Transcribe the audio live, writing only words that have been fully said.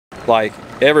like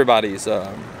everybody's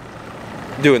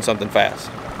doing something fast,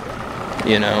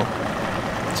 you know.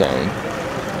 So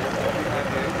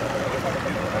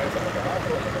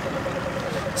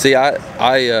see,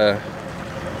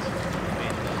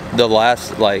 the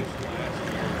last like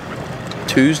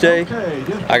Tuesday,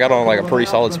 I got on like a pretty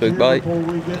solid spook bite. Before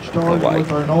we get started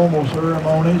with our normal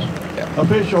ceremonies,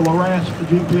 official Lawrence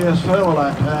GPS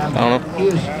satellite time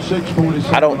is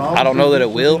 6:47. I don't know that it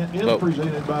will, but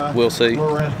we'll see.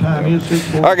 All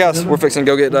right, guys, we're fixing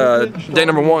to go get day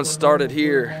number 1 started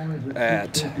here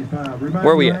at,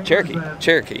 where are we at?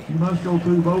 Cherokee.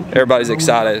 Everybody's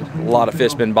excited. A lot of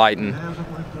fish been biting.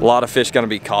 A lot of fish gonna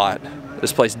be caught.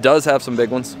 This place does have some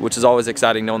big ones, which is always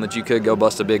exciting knowing that you could go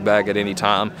bust a big bag at any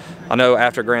time. I know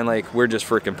after Grand Lake, we're just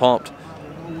freaking pumped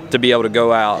to be able to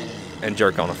go out and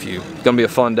jerk on a few. It's gonna be a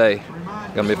fun day.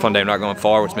 Gonna be a fun day. I'm not going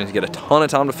far, which means you get a ton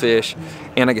of time to fish,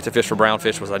 and I get to fish for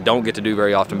brownfish, which I don't get to do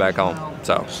very often back home.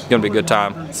 So it's gonna be a good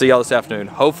time. See y'all this afternoon.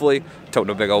 Hopefully, toting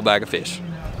a big old bag of fish.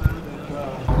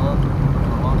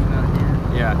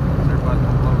 Yeah.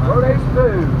 Road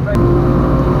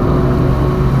H2.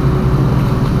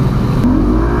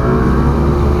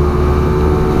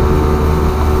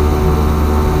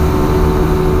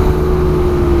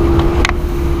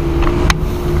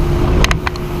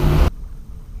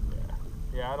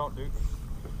 I don't do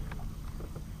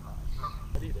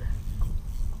that either,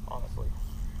 honestly.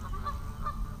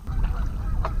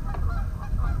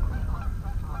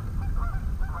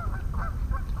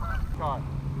 God,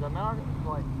 the amount of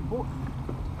like,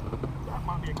 that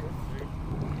might be a good food.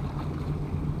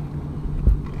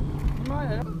 You might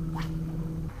have.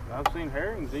 I've seen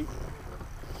herrings eat.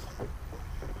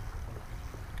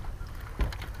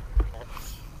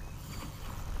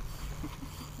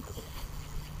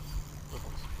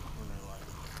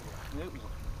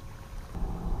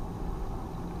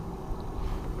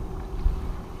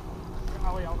 I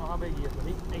don't know how big he is, but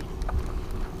he's 80.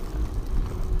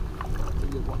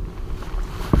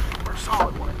 Or a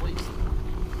solid one at least.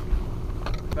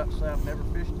 About to say I've never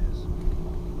fished this.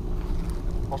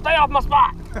 Well, stay off my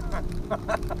spot!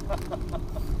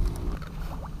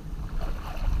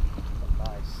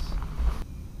 Nice.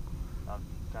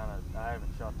 I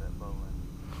haven't shot that bow in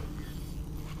years.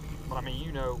 But I mean,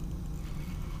 you know.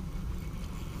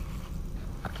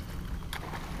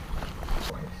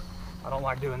 I don't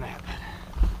like doing that.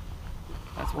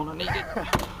 That's one I needed.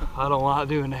 I don't like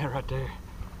doing that right there.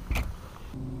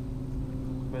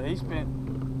 But he spent.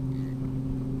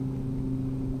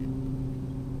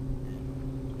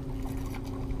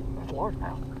 That's a large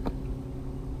mouth.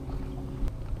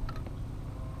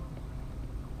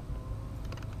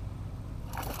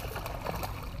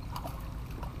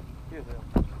 Here's him.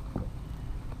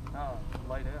 Oh,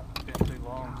 laid out. It's been too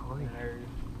long in an area.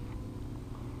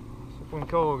 It's been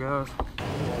cold, guys.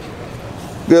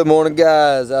 Good morning,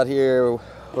 guys. Out here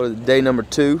with day number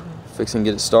 2, fixing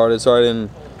to get it started. Sorry I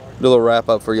didn't do a little wrap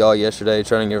up for y'all yesterday,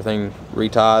 trying to get everything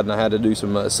retied, and I had to do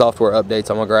some software updates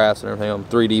on my graphs and everything on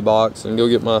 3D box, and go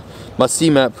get my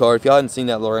CMAP card. If y'all hadn't seen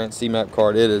that Lawrence CMAP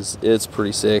card, it's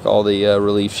pretty sick, all the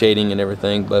relief shading and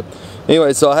everything. But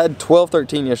anyway, so I had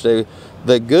 12-13 yesterday.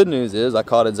 The good news is I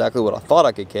caught exactly what I thought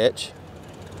I could catch.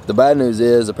 The bad news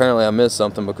is apparently I missed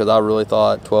something, because I really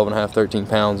thought 12.5, 13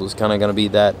 pounds was kind of going to be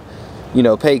that, you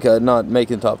know, pay cut, not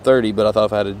making top 30, but I thought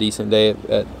if I had a decent day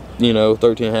at you know,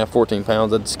 13.5, 14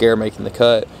 pounds, I'd scare making the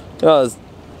cut. I was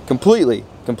completely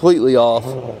off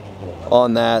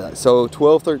on that. So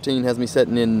 12-13 has me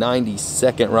sitting in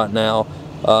 92nd right now,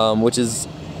 which is,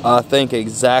 I think,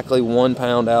 exactly 1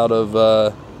 pound out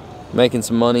of making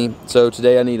some money. So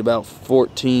today I need about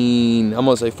 14, I'm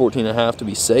gonna say 14.5 to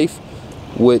be safe,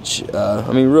 which,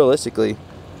 I mean, realistically,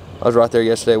 I was right there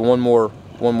yesterday. One more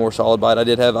solid bite. I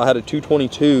had a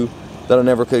 222 that I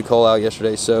never could call out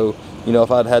yesterday. So, you know,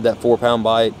 if I'd had that 4 pound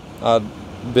bite, I'd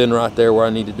been right there where I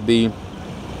needed to be.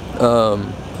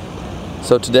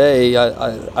 So today,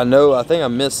 I think I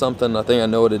missed something. I think I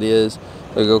know what it is.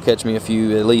 I'll go catch me a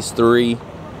few, at least 3,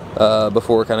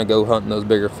 before I kind of go hunting those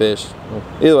bigger fish.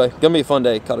 Either way, gonna be a fun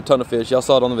day. Caught a ton of fish. Y'all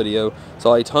saw it on the video.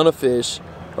 Saw a ton of fish,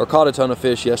 or caught a ton of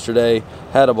fish yesterday.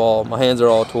 Had a ball. My hands are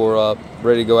all tore up.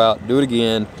 Ready to go out, do it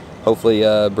again. Hopefully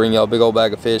bring y'all a big old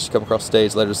bag of fish, come across the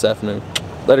stage later this afternoon.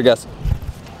 Later, guys.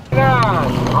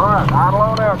 Guys, all right, idle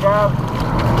on out, guys.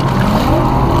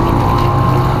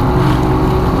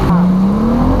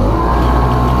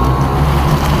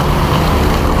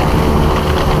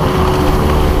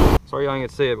 Sorry y'all ain't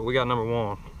get to see it, but we got number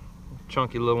 1.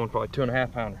 Chunky little one, probably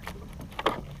 2.5 pounder.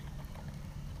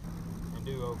 And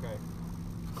do okay.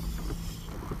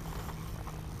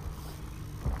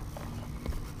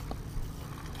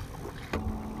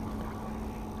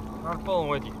 I'm fooling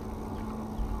with you.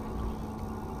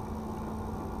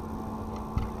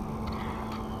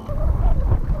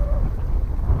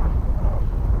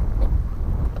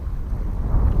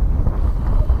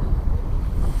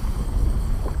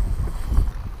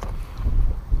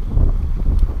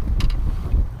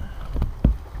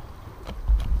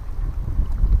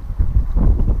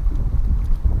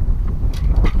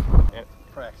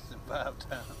 Practice it 5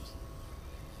 times.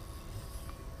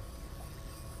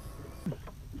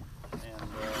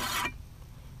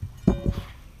 And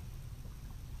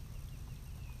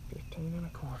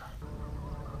 15 1/4.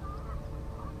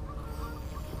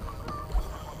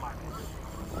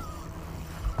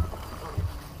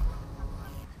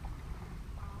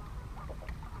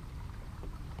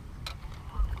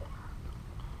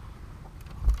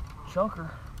 Chunker.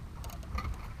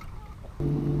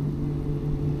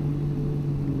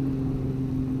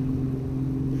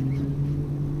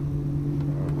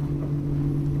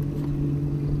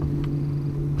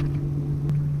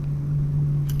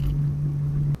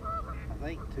 I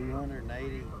think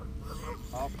 280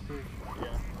 officers.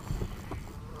 Yeah.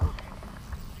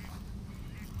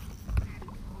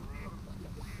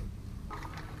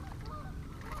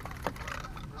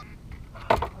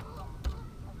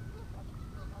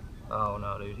 Oh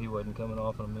no, dude, he wasn't coming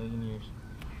off in a million years.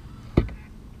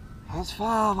 That's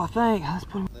 5, I think. Let's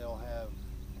put him. They'll have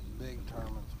big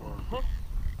tournaments for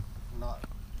not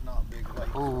big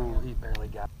weights. Oh, he barely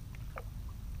got.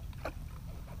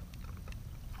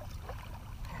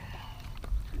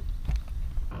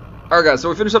 Alright guys, so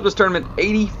we finished up this tournament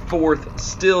 84th,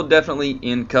 still definitely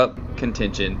in cup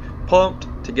contention. Pumped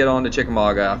to get on to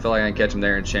Chickamauga. I feel like I can catch him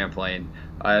there in Champlain.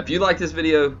 If you like this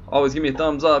video, always give me a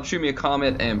thumbs up, shoot me a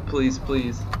comment, and please,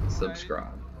 please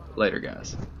subscribe. Later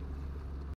guys.